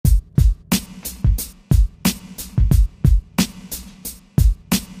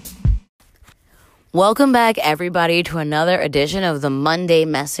Welcome back, everybody, to another edition of the Monday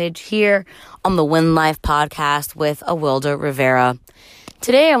Message here on the Win Life podcast with Awilda Rivera.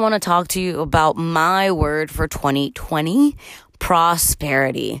 Today, I want to talk to you about my word for 2020,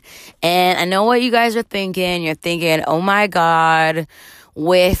 prosperity. And I know what you guys are thinking. You're thinking, oh my God,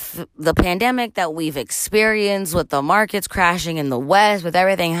 with the pandemic that we've experienced, with the markets crashing in the West, with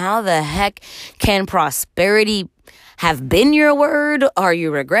everything, how the heck can prosperity have been your word? Are you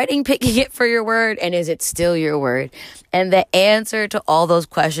regretting picking it for your word? And is it still your word? And the answer to all those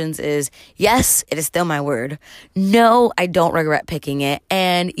questions is yes, it is still my word. No, I don't regret picking it.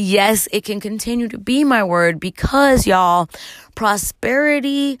 And yes, it can continue to be my word because, y'all,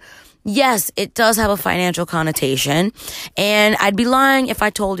 prosperity, yes, it does have a financial connotation, and I'd be lying if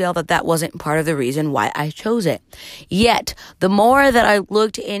I told y'all that that wasn't part of the reason why I chose it. Yet, the more that I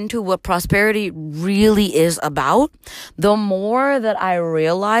looked into what prosperity really is about, the more that I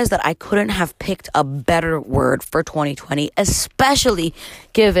realized that I couldn't have picked a better word for 2020, especially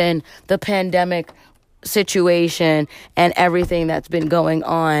given the pandemic situation and everything that's been going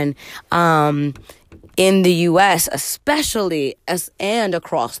on, in the U.S., especially and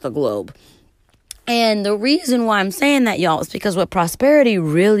across the globe. And the reason why I'm saying that, y'all, is because what prosperity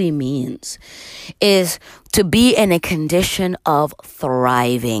really means is to be in a condition of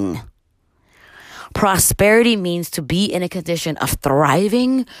thriving. Prosperity means to be in a condition of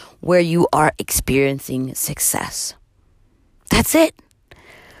thriving where you are experiencing success. That's it.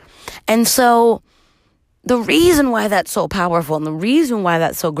 And so the reason why that's so powerful and the reason why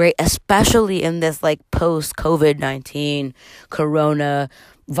that's so great, especially in this post-COVID-19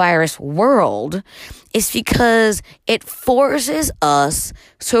 coronavirus world, is because it forces us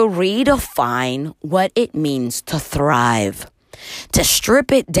to redefine what it means to thrive, to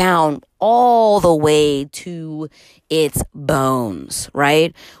strip it down all the way to its bones,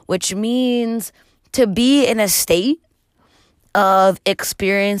 right? Which means to be in a state of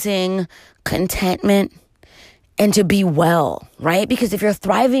experiencing contentment, and to be well, right? Because if you're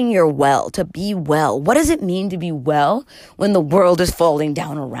thriving, you're well. To be well. What does it mean to be well when the world is falling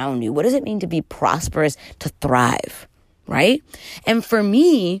down around you? What does it mean to be prosperous, to thrive, right? And for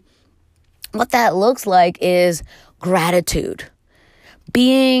me, what that looks like is gratitude.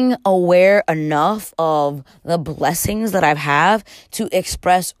 Being aware enough of the blessings that I have to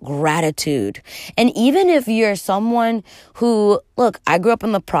express gratitude. And even if you're someone who, look, I grew up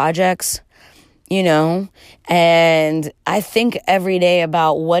in the projects, and I think every day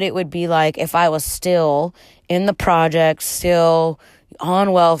about what it would be like if I was still in the project, still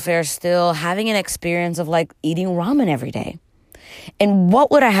on welfare, still having an experience of eating ramen every day. And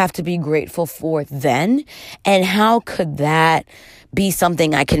what would I have to be grateful for then? And how could that be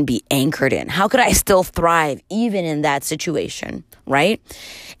something I can be anchored in? How could I still thrive even in that situation, right?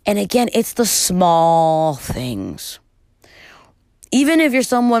 And again, it's the small things. Even if you're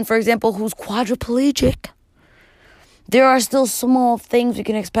someone, for example, who's quadriplegic, there are still small things we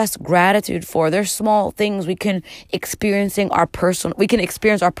can express gratitude for. There's small things we can experience our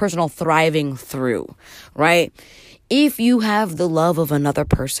personal thriving through, right? If you have the love of another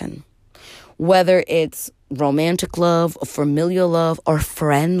person, whether it's romantic love, or familial love, or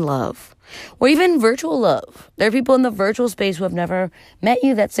friend love, or even virtual love. There are people in the virtual space who have never met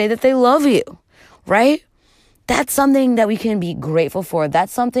you that say that they love you, right? That's something that we can be grateful for.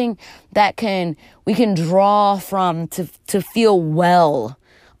 That's something that we can draw from to feel well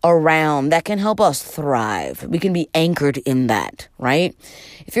around, that can help us thrive. We can be anchored in that, right?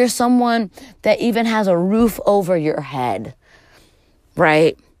 If you're someone that even has a roof over your head,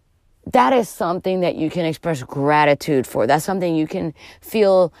 right? That is something that you can express gratitude for. That's something you can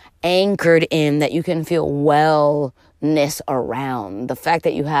feel anchored in, that you can feel wellness around. The fact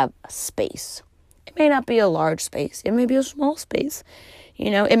that you have a space. It may not be a large space. It may be a small space.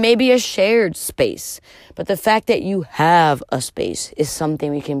 It may be a shared space. But the fact that you have a space is something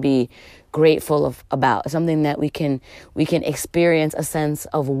we can be grateful about. Something that we can experience a sense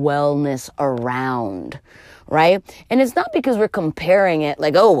of wellness around, right? And it's not because we're comparing it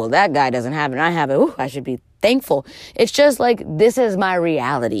that guy doesn't have it and I have it. Ooh, I should be thankful. It's just this is my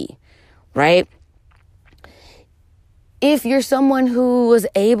reality, right? If you're someone who was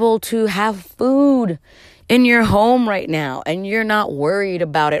able to have food in your home right now and you're not worried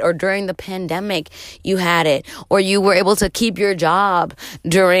about it, or during the pandemic you had it, or you were able to keep your job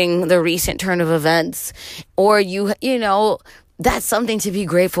during the recent turn of events, or that's something to be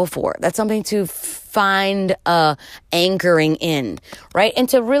grateful for. That's something to find anchoring in, right? And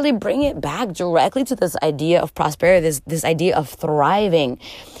to really bring it back directly to this idea of prosperity, this idea of thriving.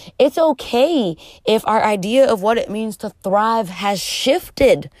 It's okay if our idea of what it means to thrive has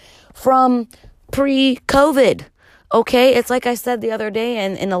shifted from pre-COVID. Okay, it's like I said the other day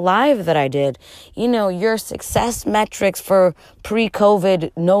in a live that I did. Your success metrics for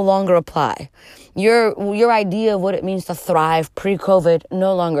pre-COVID no longer apply. Your idea of what it means to thrive pre-COVID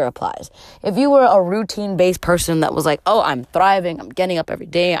no longer applies. If you were a routine-based person that was like, oh, I'm thriving, I'm getting up every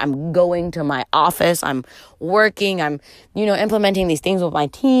day, I'm going to my office, I'm working, I'm, implementing these things with my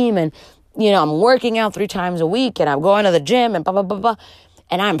team, and, I'm working out 3 times a week, and I'm going to the gym, and blah, blah, blah, blah,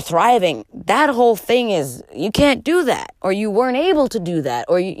 and I'm thriving, that whole thing is, you can't do that, or you weren't able to do that,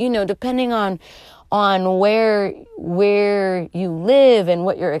 or, depending on where you live and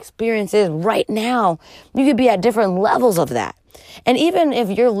what your experience is right now, you could be at different levels of that. And even if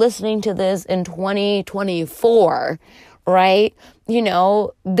you're listening to this in 2024, right?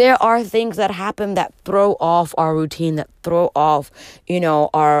 There are things that happen that throw off our routine, that throw off,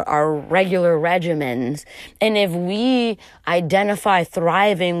 our regular regimens. And if we identify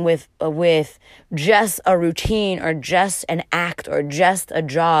thriving with just a routine, or just an act, or just a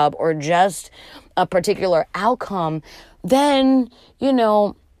job, or just a particular outcome, then,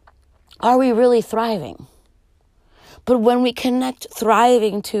 are we really thriving? But when we connect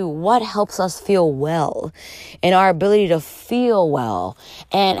thriving to what helps us feel well, and our ability to feel well,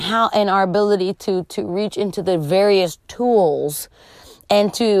 and our ability to reach into the various tools,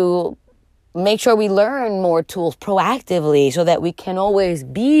 and to make sure we learn more tools proactively so that we can always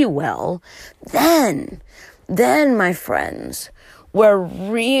be well, then my friends, we're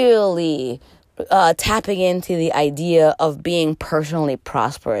really tapping into the idea of being personally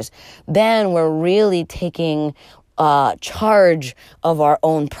prosperous. Then we're really taking charge of our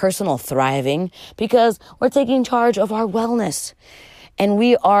own personal thriving, because we're taking charge of our wellness, and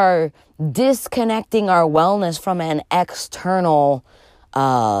we are disconnecting our wellness from an external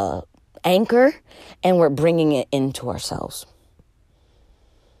anchor, and we're bringing it into ourselves.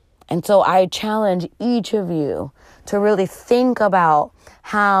 And so I challenge each of you to really think about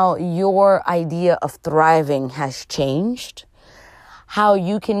how your idea of thriving has changed, how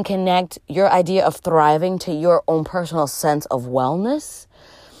you can connect your idea of thriving to your own personal sense of wellness,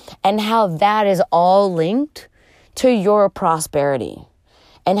 and how that is all linked to your prosperity,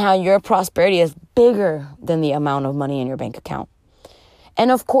 and how your prosperity is bigger than the amount of money in your bank account. And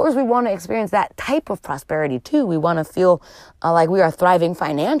of course, we want to experience that type of prosperity too. We want to feel like we are thriving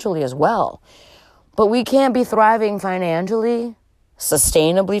financially as well. But we can't be thriving financially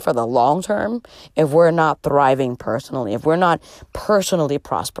sustainably for the long term if we're not thriving personally, if we're not personally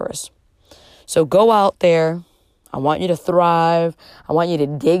prosperous. So go out there. I want you to thrive. I want you to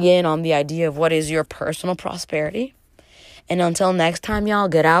dig in on the idea of what is your personal prosperity. And until next time, y'all,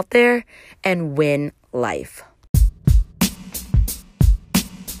 get out there and win life.